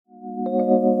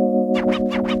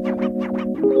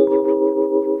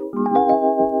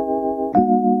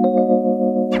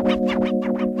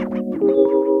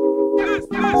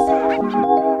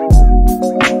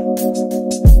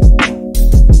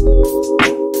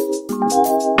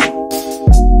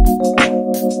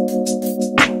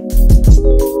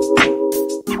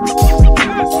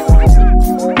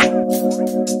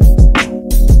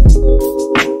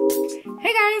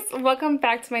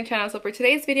So for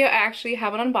today's video, I actually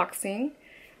have an unboxing.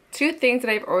 Two things that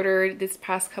I've ordered this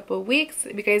past couple of weeks.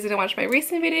 If you guys didn't watch my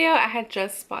recent video, I had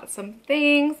just bought some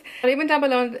things. I'll leave it down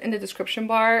below in the description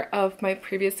bar of my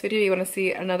previous video. You want to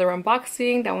see another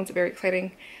unboxing. That one's very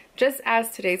exciting, just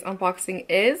as today's unboxing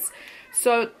is.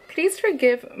 So please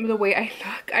forgive the way I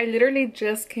look. I literally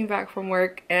just came back from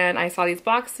work and I saw these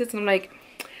boxes and I'm like,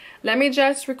 let me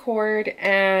just record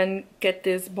and get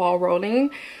this ball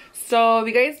rolling. So if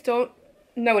you guys don't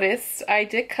notice, I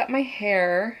did cut my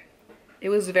hair. It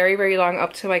was very, very long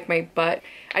up to like my butt.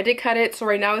 I did cut it, so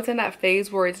right now it's in that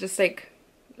phase where it's just like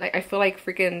I feel like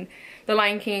freaking the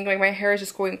Lion King. Like my hair is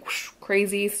just going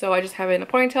crazy, so I just have it in a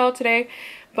ponytail today.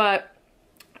 But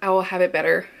I will have it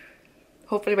better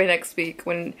hopefully by next week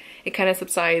when it kind of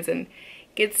subsides and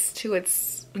gets to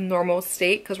its normal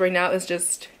state, because right now it's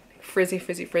just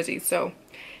frizzy. So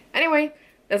anyway,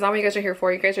 that's not what you guys are here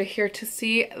for. You guys are here to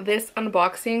see this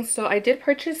unboxing. So I did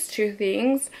purchase two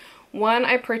things. One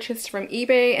I purchased from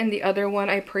eBay and the other one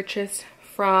I purchased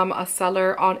from a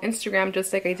seller on Instagram,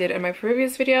 just like I did in my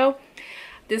previous video.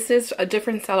 This is a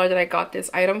different seller that I got this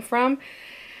item from.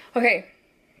 Okay,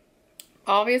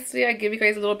 obviously I give you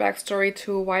guys a little backstory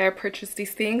to why I purchased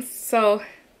these things. So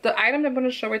the item I'm going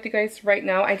to share with you guys right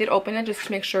now, I did open it just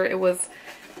to make sure it was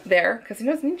there, because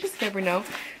you just never know.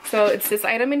 So it's this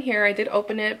item in here. I did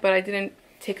open it, but I didn't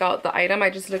take out the item. I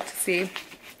just looked to see,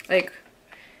 like,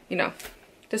 you know,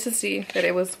 just to see that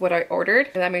it was what I ordered.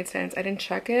 If that made sense. I didn't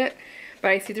check it,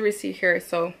 but I see the receipt here,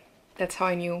 so that's how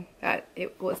I knew that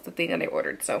it was the thing that I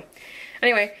ordered. So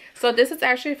anyway, so this is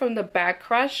actually from the Bag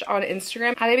Crush on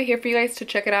Instagram. I leave it here for you guys to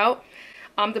check it out.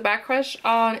 The Bag Crush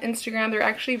on Instagram, they're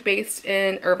actually based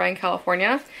in Irvine,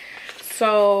 California.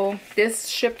 So this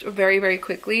shipped very, very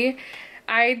quickly.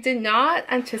 I did not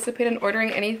anticipate in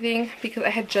ordering anything because I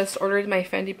had just ordered my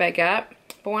Fendi baguette.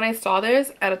 But when I saw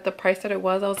this at the price that it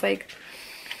was, I was like,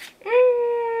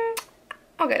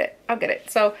 I'll get it.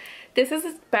 So this is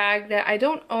this bag that I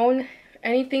don't own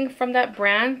anything from that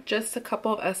brand, just a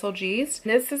couple of SLGs.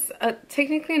 This is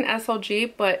technically an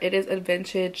SLG, but it is a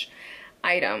vintage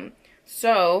item.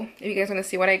 So if you guys want to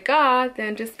see what I got,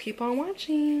 then just keep on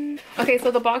watching. Okay, so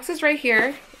the box is right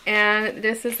here, and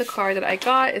this is the card that I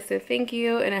got. It said thank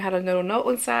you, and it had a little note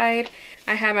inside.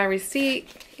 I have my receipt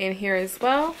in here as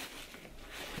well.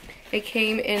 It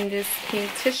came in this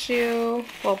pink tissue,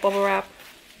 well, bubble wrap,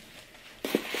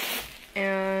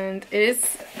 and it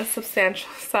is a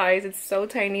substantial size. It's so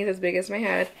tiny, it's as big as my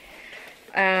head.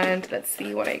 And let's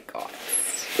see what I got.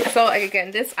 So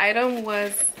again, this item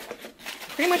was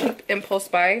pretty much an impulse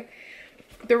buy.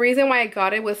 The reason why I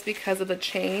got it was because of the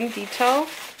chain detail,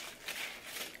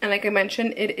 and like I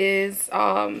mentioned, it is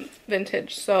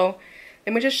vintage. So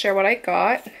let me just share what I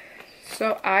got.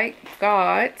 So I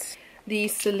got the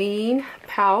Celine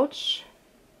pouch.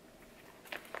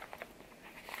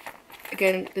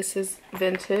 Again, this is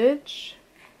vintage,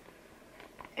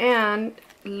 and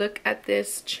look at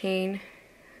this chain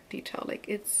detail. Like,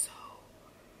 it's so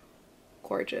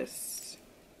gorgeous.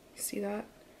 You see that?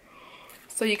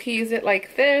 So you can use it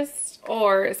like this,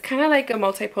 or it's kind of like a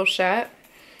multi-pochette,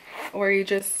 or you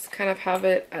just kind of have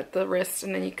it at the wrist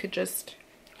and then you could just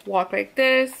walk like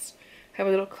this, have a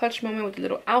little clutch moment with a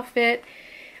little outfit.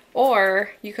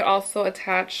 Or you could also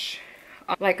attach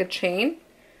like a chain,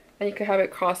 and you could have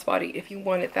it crossbody if you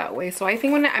want it that way. So I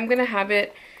think I'm gonna have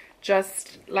it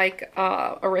just like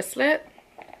a wristlet.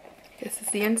 This is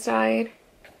the inside,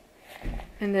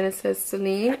 and then it says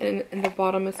Celine, and in the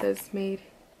bottom it says made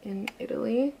in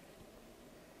Italy.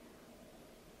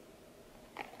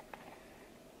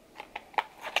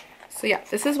 So yeah,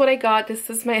 this is what I got. This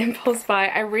is my impulse buy.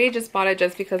 I really just bought it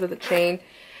just because of the chain.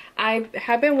 I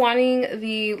have been wanting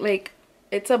the, like,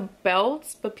 it's a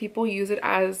belt, but people use it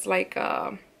as like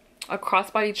a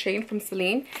crossbody chain from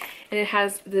Celine, and it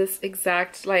has this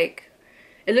exact, like,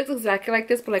 it looks exactly like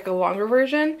this but like a longer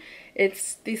version.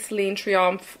 It's the Celine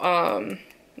Triomphe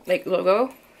like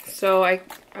logo. So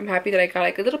I'm happy that I got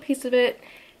like a little piece of it,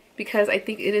 because I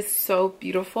think it is so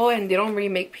beautiful, and they don't really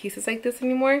make pieces like this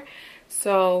anymore.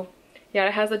 So yeah,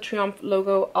 it has the Triomphe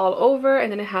logo all over,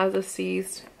 and then it has the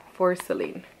C's for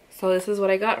Celine. So this is what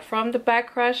I got from the Bag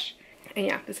Crush, and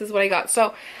yeah, this is what I got.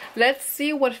 So let's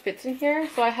see what fits in here.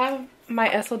 So I have my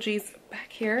SLGs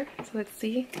back here, so let's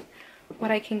see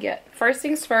what I can get. First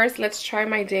things first, let's try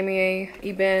my Damier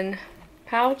Ebene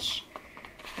pouch.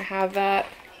 I have that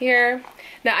here.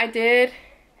 Now I did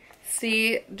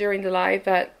see during the live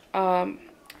that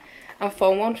a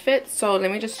phone won't fit, so let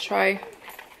me just try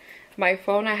my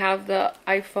phone. I have the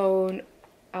iPhone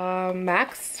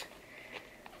Max,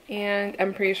 and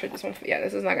I'm pretty sure this won't fit. Yeah,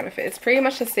 this is not gonna fit. It's pretty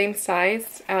much the same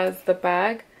size as the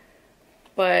bag,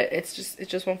 but it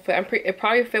just won't fit. It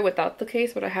probably fit without the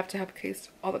case, but I have to have a case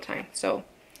all the time, so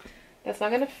that's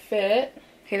not gonna fit.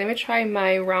 Okay, let me try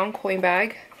my round coin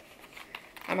bag.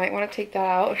 I might want to take that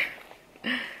out.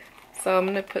 So I'm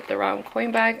gonna put the round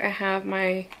coin bag. I have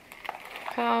my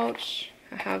pouch,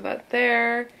 I have that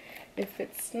there. It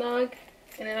fits snug,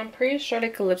 and then I'm pretty sure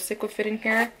like a lipstick will fit in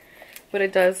here, but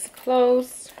it does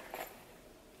close,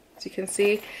 as you can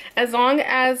see. As long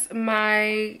as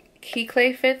my key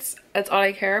clay fits, that's all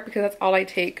I care, because that's all I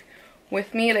take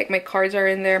with me. Like my cards are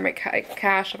in there, my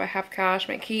cash if I have cash,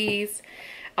 my keys.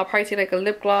 I'll probably take like a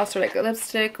lip gloss or like a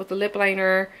lipstick with a lip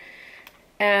liner,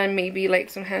 and maybe like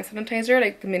some hand sanitizer,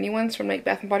 like the mini ones from like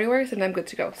Bath and Body Works, and I'm good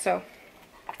to go. So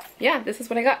yeah, this is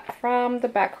what I got from the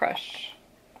Bag Crush.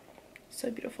 So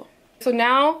beautiful. So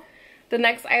now the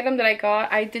next item that I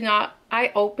got,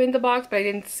 I opened the box, but I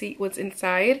didn't see what's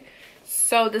inside.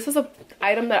 So this is an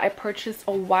item that I purchased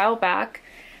a while back,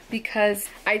 because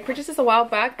I purchased this a while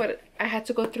back, but I had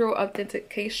to go through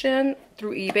authentication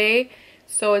through eBay.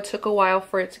 So it took a while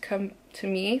for it to come to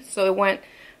me. So it went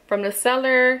from the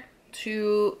seller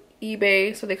to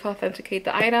eBay, so they can authenticate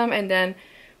the item, and then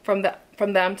from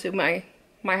them to my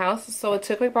house. So it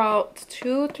took like about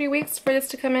 2-3 weeks for this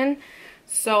to come in.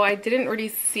 So I didn't really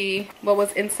see what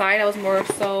was inside. I was more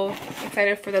so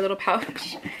excited for the little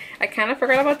pouch. I kind of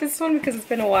forgot about this one because it's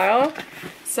been a while.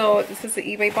 So this is the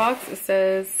eBay box. It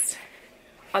says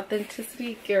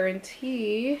authenticity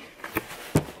guarantee.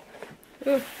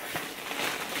 Ooh.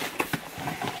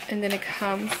 And then it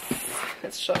comes,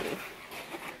 let's show you.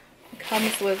 It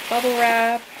comes with bubble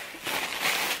wrap.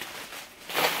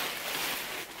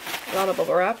 A lot of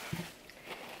bubble wrap.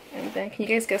 And then, can you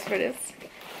guys guess what it is?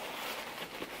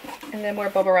 And then more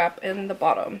bubble wrap in the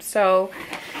bottom. So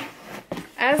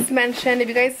as mentioned, if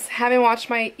you guys haven't watched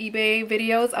my eBay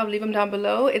videos, I'll leave them down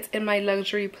below. It's in my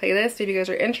luxury playlist if you guys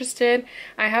are interested.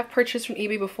 I have purchased from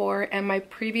eBay before, and my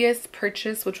previous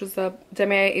purchase, which was the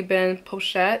Demi Eben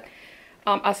Pochette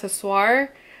accessoire,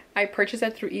 I purchased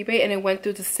that through eBay, and it went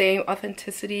through the same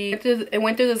authenticity. It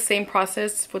went through the same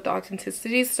process with the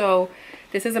authenticity. So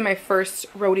this isn't my first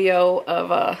rodeo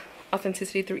of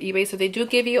authenticity through eBay. So they do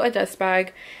give you a dust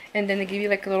bag, and then they give you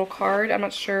like a little card. I'm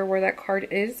not sure where that card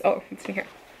is. Oh, it's in here.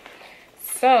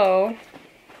 So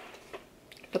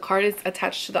the card is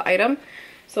attached to the item.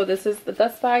 So this is the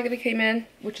dust bag that it came in,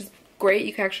 which is great.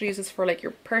 You can actually use this for like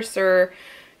your purse, or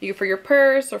for your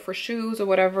purse, or for shoes, or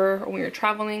whatever, or when you're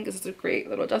traveling. This is a great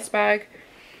little dust bag.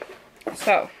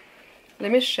 So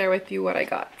let me share with you what I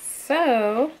got.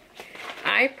 So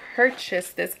I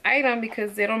purchased this item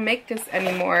because they don't make this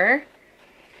anymore.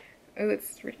 Oh,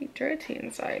 it's really dirty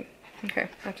inside. Okay,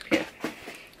 I have to clean it.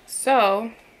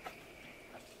 So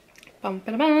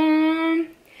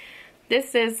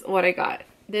this is what I got.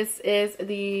 This is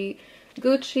the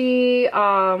Gucci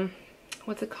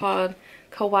what's it called,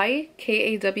 Kawaii,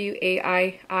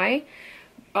 Kawaii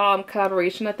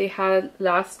collaboration that they had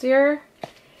last year,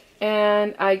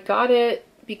 and I got it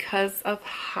because of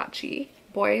Hachi,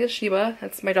 boy Shiba,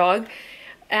 that's my dog,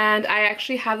 and I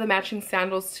actually have the matching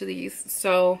sandals to these,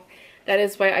 so that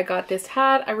is why I got this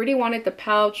hat. I really wanted the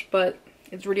pouch, but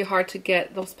it's really hard to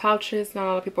get those pouches. Not a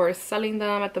lot of people are selling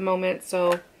them at the moment,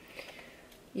 so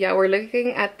yeah, we're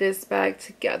looking at this bag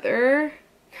together.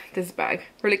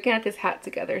 We're looking at this hat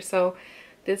together. So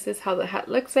this is how the hat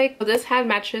looks like. So this hat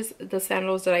matches the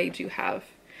sandals that I do have.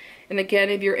 And again,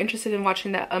 if you're interested in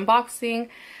watching that unboxing,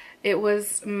 it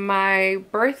was my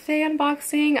birthday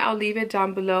unboxing. I'll leave it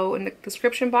down below in the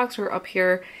description box or up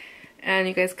here, and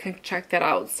you guys can check that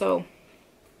out. So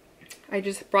I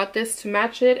just brought this to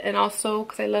match it, and also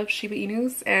because I love Shiba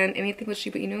Inus, and anything with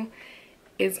Shiba Inu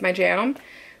is my jam.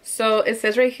 So it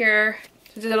says right here,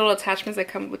 these are the little attachments that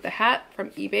come with the hat from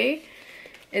eBay.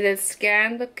 It is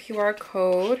scan the QR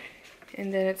code,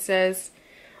 and then it says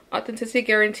authenticity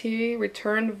guarantee,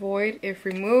 return void if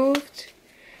removed.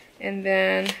 And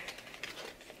then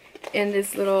in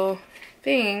this little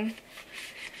thing,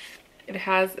 it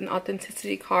has an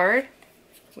authenticity card,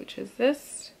 which is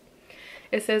this.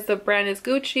 It says the brand is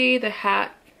Gucci, the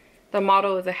hat, the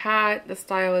model is a hat, the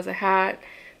style is a hat,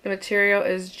 the material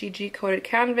is GG coated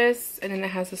canvas, and then it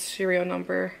has a serial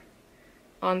number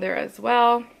on there as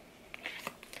well.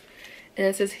 And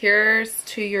it says, here's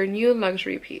to your new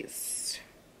luxury piece.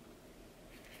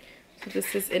 So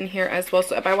this is in here as well.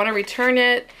 So if I want to return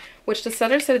it, which the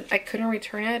seller said I couldn't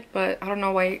return it, but I don't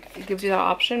know why it gives you that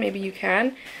option. Maybe you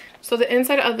can. So the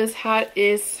inside of this hat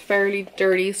is fairly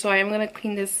dirty, so I am going to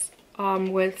clean this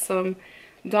with some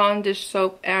Dawn dish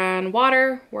soap and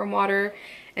water, warm water.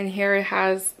 And here it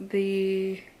has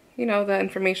the, you know, the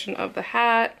information of the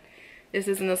hat. This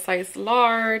is in the size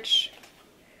large.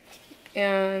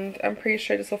 and I'm pretty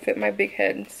sure this will fit my big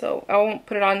head, so I won't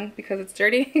put it on because it's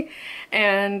dirty.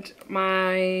 And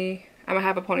I'm gonna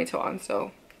have a ponytail on,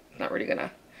 so it's not really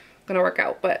gonna work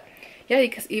out. But yeah,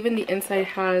 because even the inside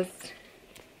has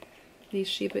the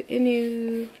Shiba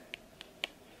Inu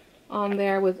on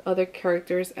there with other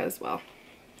characters as well.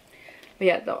 But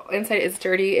yeah, the inside is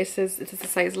dirty. It says it's a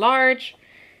size large,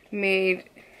 it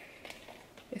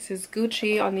says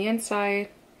Gucci on the inside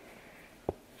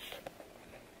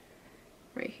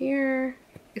right here.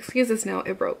 Excuse this nail,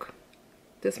 it broke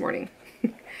this morning.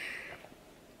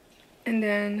 And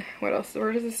then what else?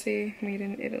 Where does it say made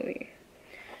in Italy?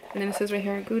 And then it says right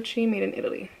here, Gucci, made in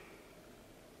Italy.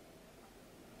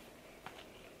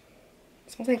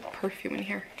 It smells like perfume in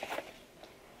here,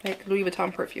 like Louis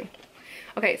Vuitton perfume.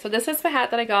 Okay, so this is the hat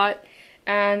that I got,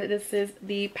 and this is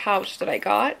the pouch that I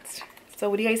got. So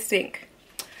what do you guys think?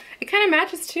 It kind of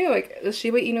matches too, like the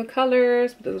Shiba Inu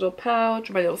colors with the little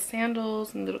pouch, my little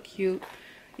sandals, and little cute,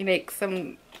 you make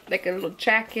some like a little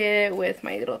jacket with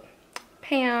my little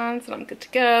pants, and I'm good to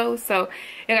go. So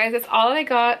yeah guys, that's all that I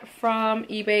got from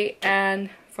eBay and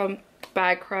from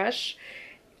Bag Crush.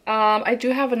 I do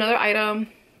have another item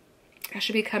that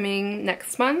should be coming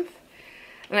next month,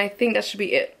 and I think that should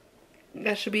be it.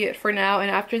 That should be it for now, and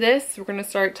after this we're gonna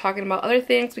start talking about other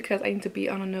things because I need to be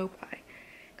on a no buy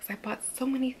because I bought so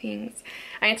many things.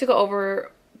 I need to go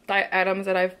over the items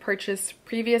that I've purchased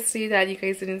previously that you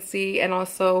guys didn't see, and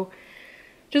also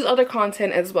just other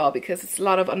content as well because it's a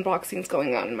lot of unboxings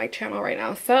going on in my channel right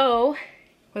now. So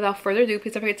without further ado,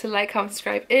 please don't forget to like, comment,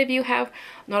 subscribe if you have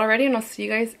not already, and I'll see you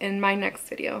guys in my next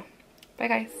video. Bye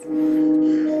guys.